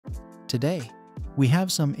Today, we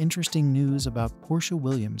have some interesting news about Porsha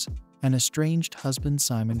Williams and estranged husband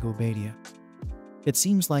Simon Guobadia. It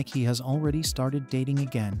seems like he has already started dating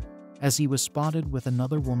again, as he was spotted with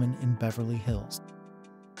another woman in Beverly Hills.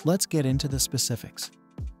 Let's get into the specifics.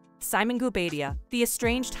 Simon Guobadia, the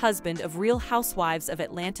estranged husband of Real Housewives of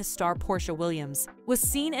Atlanta star Porsha Williams, was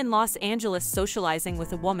seen in Los Angeles socializing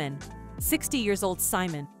with a woman. 60-year-old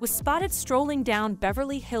Simon was spotted strolling down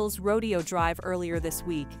Beverly Hills Rodeo Drive earlier this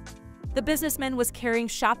week. The businessman was carrying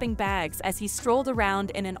shopping bags as he strolled around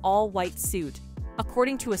in an all-white suit.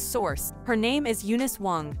 According to a source, her name is Eunice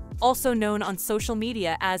Wang, also known on social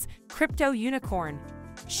media as Crypto Unicorn.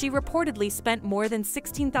 She reportedly spent more than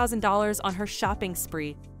 $16,000 on her shopping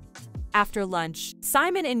spree. After lunch,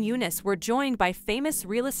 Simon and Eunice were joined by famous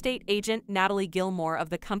real estate agent Natalie Gilmore of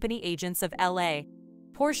the Company Agents of LA.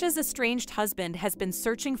 Porsha's estranged husband has been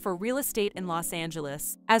searching for real estate in Los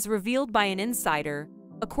Angeles, as revealed by an insider.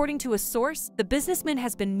 According to a source, the businessman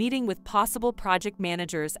has been meeting with possible project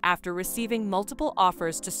managers after receiving multiple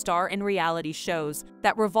offers to star in reality shows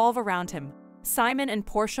that revolve around him. Simon and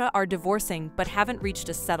Porsha are divorcing but haven't reached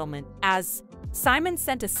a settlement, as Simon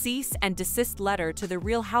sent a cease and desist letter to the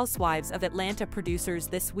Real Housewives of Atlanta producers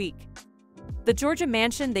this week. The Georgia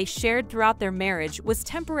mansion they shared throughout their marriage was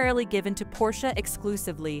temporarily given to Porsha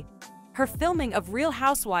exclusively. Her filming of Real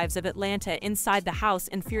Housewives of Atlanta inside the house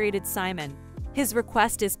infuriated Simon. His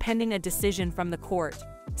request is pending a decision from the court.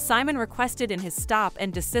 Simon requested in his stop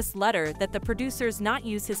and desist letter that the producers not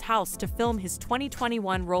use his house to film his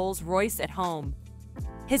 2021 Rolls-Royce at home.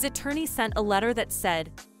 His attorney sent a letter that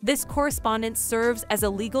said, "This correspondence serves as a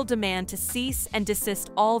legal demand to cease and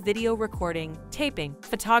desist all video recording, taping,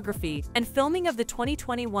 photography, and filming of the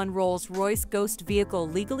 2021 Rolls-Royce Ghost vehicle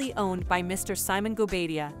legally owned by Mr. Simon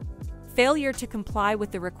Guobadia. Failure to comply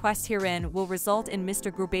with the request herein will result in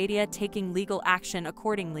Mr. Guobadia taking legal action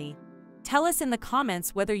accordingly." Tell us in the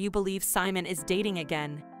comments whether you believe Simon is dating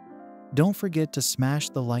again. Don't forget to smash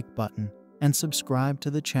the like button and subscribe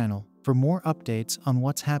to the channel for more updates on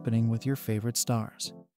what's happening with your favorite stars.